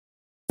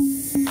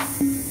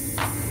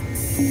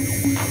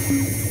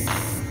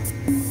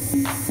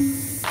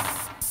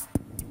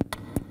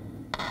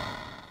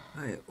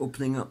Right,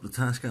 opening up the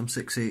Tascam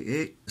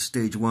 688,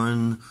 stage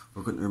 1,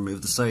 we're going to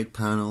remove the side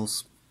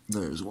panels.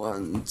 There's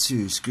 1,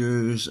 2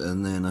 screws,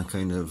 and then I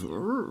kind of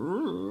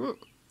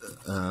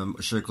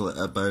circle it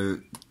about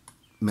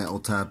metal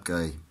tab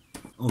guy.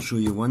 I'll show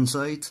you one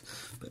side,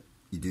 but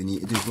you do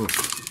need to do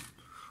both.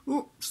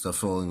 Oh, stuff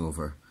falling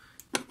over.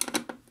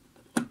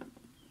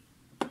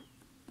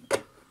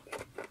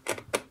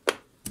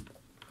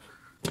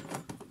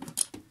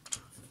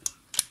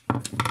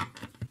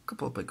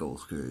 Couple of big old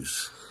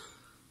screws.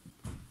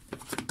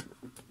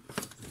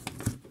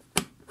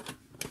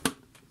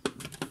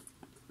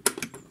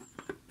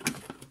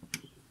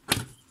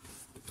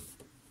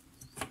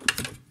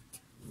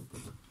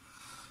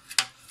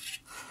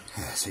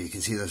 So you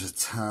can see there's a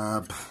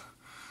tab,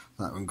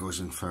 that one goes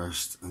in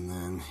first, and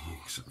then you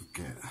sort of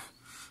get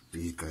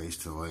these guys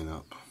to line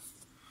up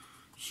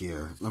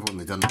here. I've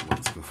only done it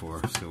once before,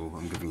 so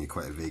I'm giving you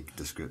quite a vague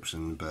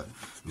description, but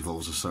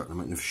involves a certain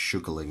amount of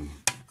shuggling.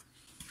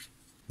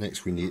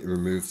 Next we need to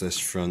remove this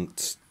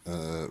front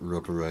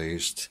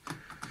rubberized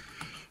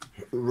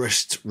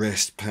wrist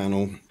rest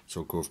panel.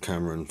 So I'll go with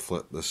camera and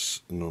flip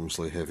this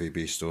enormously heavy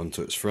beast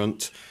onto its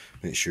front.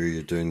 Make sure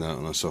you're doing that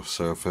on a soft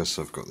surface.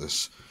 I've got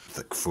this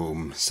thick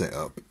foam set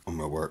up on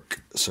my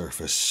work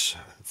surface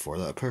for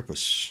that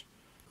purpose.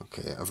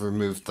 Okay, I've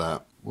removed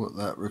that. What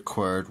that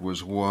required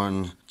was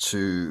 1,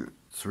 2,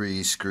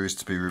 3 screws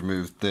to be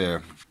removed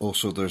there.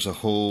 Also there's a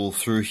hole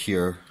through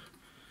here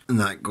and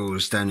that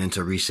goes down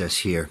into a recess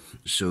here.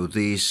 So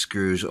these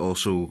screws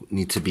also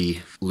need to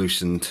be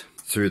loosened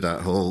through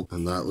that hole,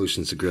 and that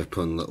loosens the grip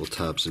on little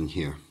tabs in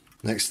here.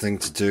 Next thing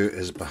to do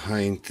is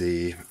behind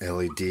the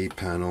LED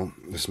panel,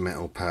 this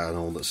metal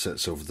panel that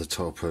sits over the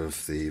top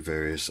of the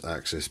various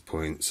access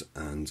points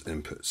and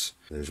inputs.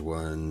 There's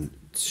 1,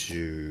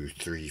 2,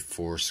 3,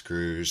 4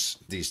 screws.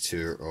 These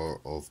two are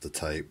of the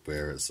type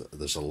where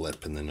there's a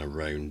lip and then a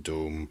round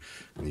dome,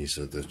 and these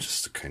are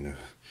just the kind of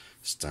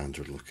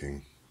standard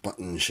looking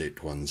button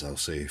shaped ones, I'll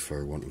say,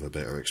 for want of a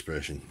better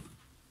expression.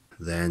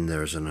 Then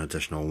there's an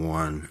additional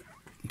 1,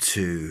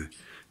 2,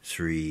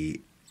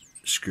 3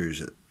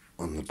 screws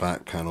on the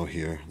back panel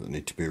here that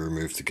need to be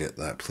removed to get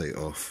that plate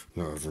off.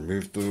 Now I've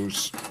removed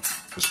those,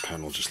 this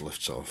panel just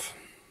lifts off.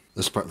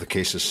 This part of the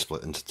case is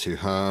split into 2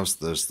 halves.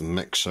 There's the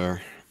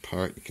mixer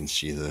part, you can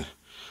see the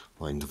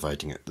line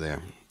dividing it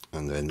there.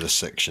 And then this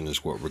section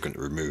is what we're going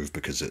to remove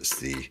because it's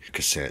the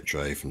cassette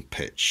drive and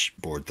pitch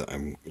board that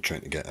I'm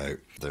trying to get out.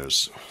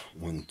 There's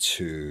 1,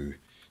 2,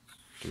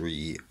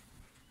 3,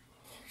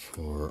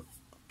 4,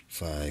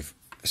 5,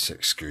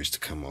 6 screws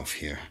to come off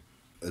here.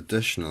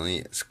 Additionally,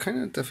 it's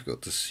kind of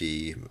difficult to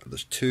see,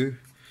 there's 2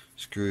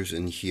 screws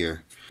in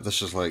here.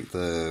 This is like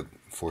the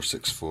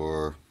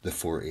 464, the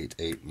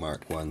 488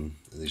 Mark 1,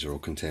 these are all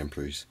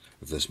contemporaries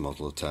of this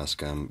model of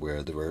Tascam,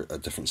 where there were a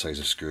different size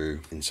of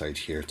screw inside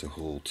here to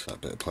hold that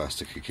bit of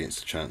plastic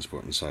against the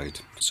transport inside.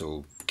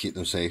 So keep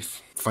them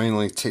safe.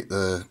 Finally, take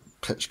the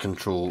pitch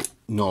control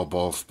knob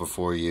off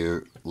before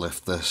you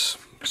lift this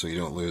so you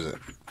don't lose it.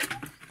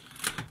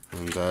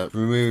 And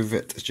remove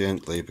it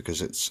gently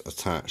because it's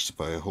attached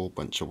by a whole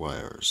bunch of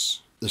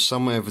wires. There's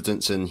some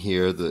evidence in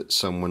here that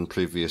someone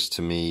previous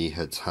to me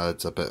had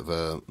had a bit of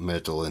a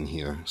meddle in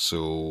here,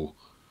 so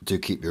do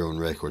keep your own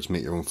records,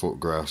 make your own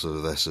photographs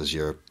of this as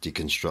you're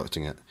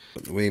deconstructing it.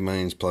 But the way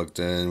mine's plugged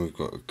in, we've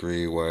got a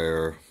grey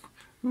wire,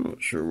 I'm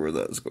not sure where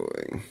that's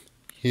going.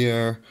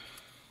 Here,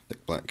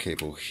 thick black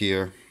cable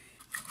here,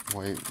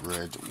 white,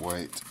 red,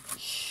 white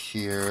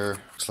here.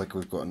 Looks like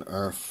we've got an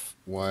earth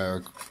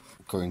wire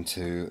going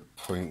to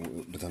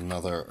point with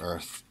another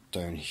earth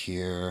down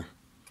here.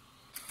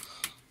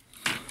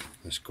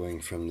 It's going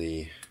from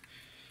the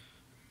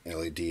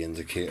LED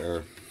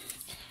indicator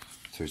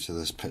through to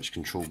this pitch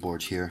control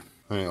board here.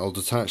 Alright, I'll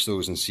detach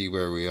those and see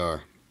where we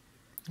are.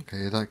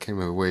 Okay, that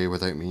came away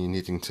without me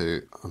needing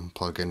to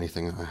unplug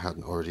anything I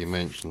hadn't already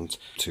mentioned.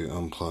 To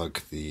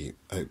unplug the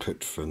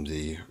output from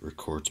the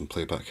records and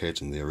playback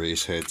heads and the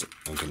erase heads,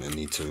 I'm going to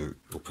need to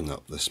open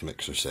up this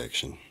mixer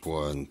section.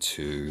 1,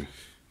 2,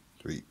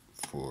 3,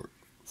 4,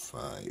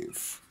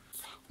 5.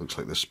 Looks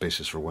like there's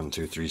spaces for 1,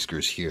 2, 3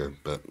 screws here,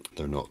 but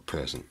they're not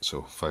present,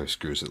 so 5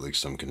 screws at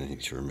least I'm going to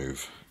need to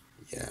remove.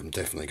 Yeah, I'm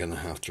definitely going to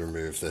have to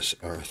remove this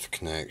earth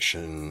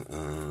connection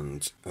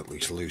and at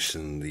least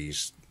loosen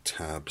these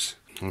tabs.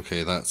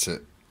 Okay, that's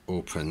it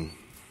open.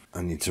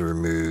 I need to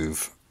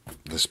remove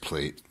this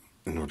plate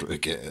in order to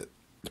get it,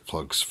 the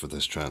plugs for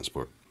this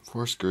transport.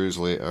 4 screws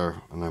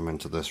later and I'm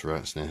into this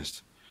rat's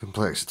nest. The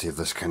complexity of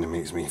this kind of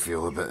makes me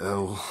feel a bit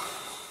ill.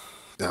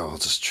 I'll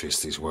just trace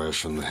these wires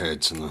from the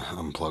heads and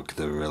unplug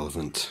the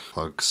relevant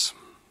plugs.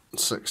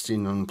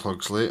 16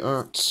 unplugs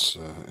later, it's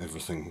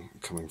everything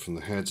coming from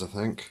the heads I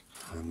think,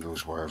 and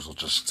those wires will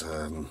just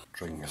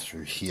bring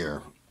through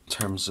here. In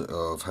terms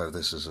of how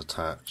this is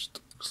attached,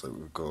 looks like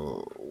we've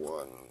got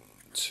 1,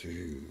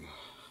 2,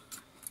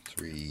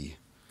 3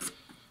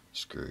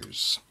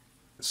 screws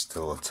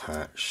still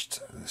attached,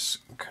 this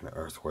kind of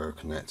earth wire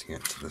connecting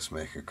it to this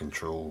mecha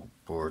control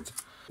board.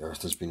 The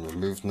earth has been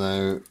removed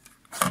now.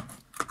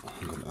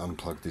 I'm going to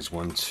unplug these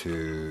 1,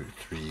 2,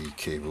 3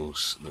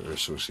 cables that are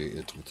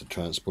associated with the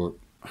transport.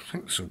 I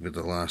think this will be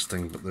the last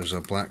thing, but there's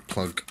a black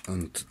plug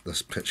and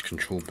this pitch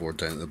control board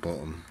down at the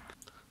bottom.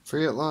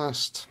 Free at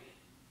last!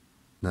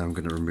 Now I'm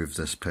going to remove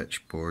this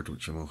pitch board,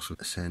 which I'm also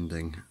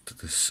sending to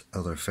this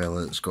other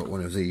fella that's got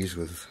one of these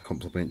with a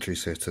complementary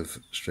set of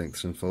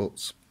strengths and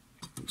faults.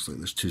 Looks like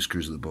there's 2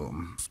 screws at the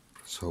bottom.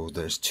 So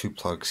there's 2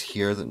 plugs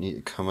here that need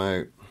to come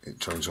out. It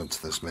joins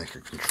onto this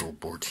mecha control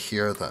board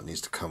here, that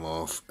needs to come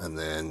off, and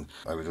then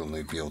I would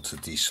only be able to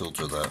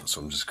desolder that,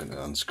 so I'm just going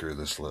to unscrew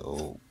this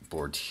little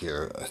board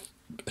here. I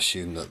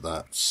assume that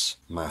that's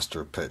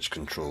master pitch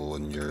control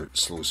and your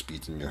slow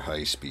speed and your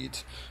high speed,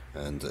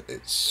 and that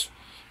it's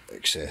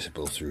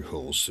accessible through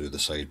holes through the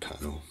side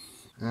panel.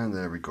 And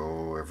there we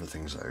go,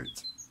 everything's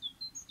out.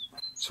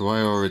 So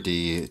I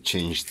already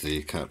changed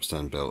the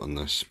capstan belt on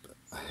this.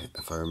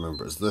 If I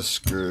remember, it's this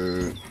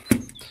screw,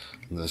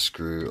 and this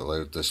screw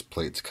allowed this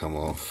plate to come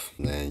off,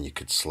 and then you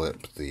could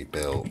slip the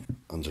belt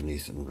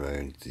underneath and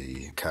around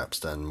the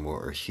capstan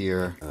motor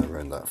here, and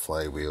around that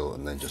flywheel,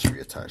 and then just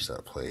reattach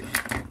that plate.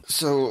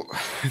 So,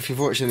 if you've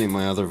watched any of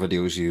my other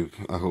videos,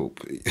 I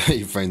hope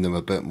you find them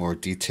a bit more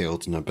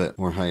detailed and a bit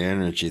more high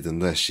energy than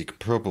this. You can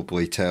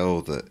probably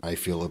tell that I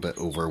feel a bit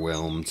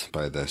overwhelmed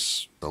by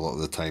this. A lot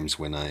of the times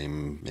when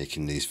I'm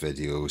making these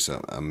videos,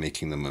 I'm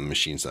making them on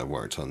machines that I've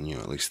worked on,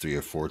 at least 3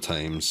 or 4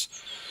 times.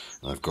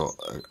 I've got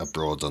a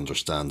broad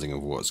understanding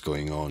of what's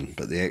going on,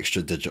 but the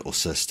extra digital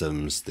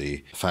systems,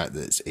 the fact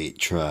that it's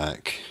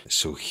 8-track, it's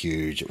so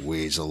huge, it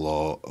weighs a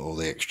lot, all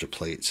the extra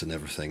plates and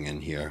everything in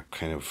here,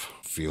 kind of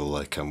feel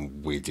like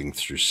I'm wading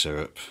through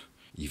syrup,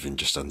 even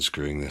just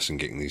unscrewing this and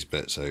getting these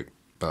bits out.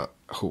 But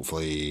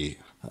hopefully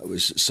that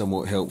was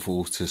somewhat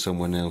helpful to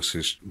someone else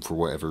who, for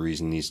whatever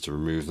reason, needs to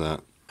remove that.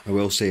 I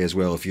will say as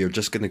well, if you're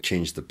just going to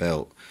change the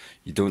belt,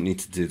 you don't need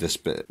to do this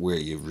bit where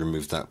you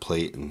remove that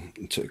plate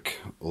and took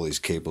all these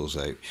cables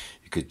out.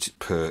 You could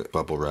put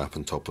bubble wrap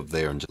on top of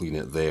there and just lean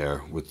it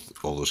there with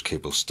all those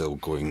cables still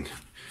going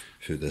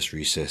through this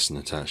recess and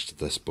attached to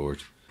this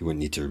board. You wouldn't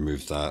need to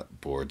remove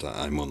that board.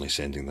 I'm only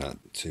sending that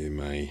to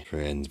my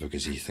friend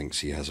because he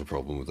thinks he has a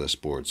problem with this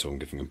board, so I'm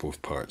giving him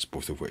both parts,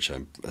 both of which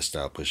I've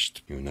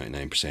established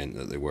 99%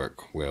 that they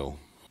work well.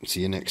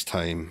 See you next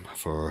time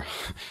for a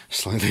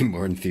slightly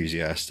more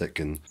enthusiastic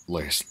and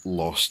less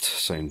lost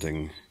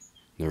sounding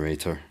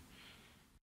narrator.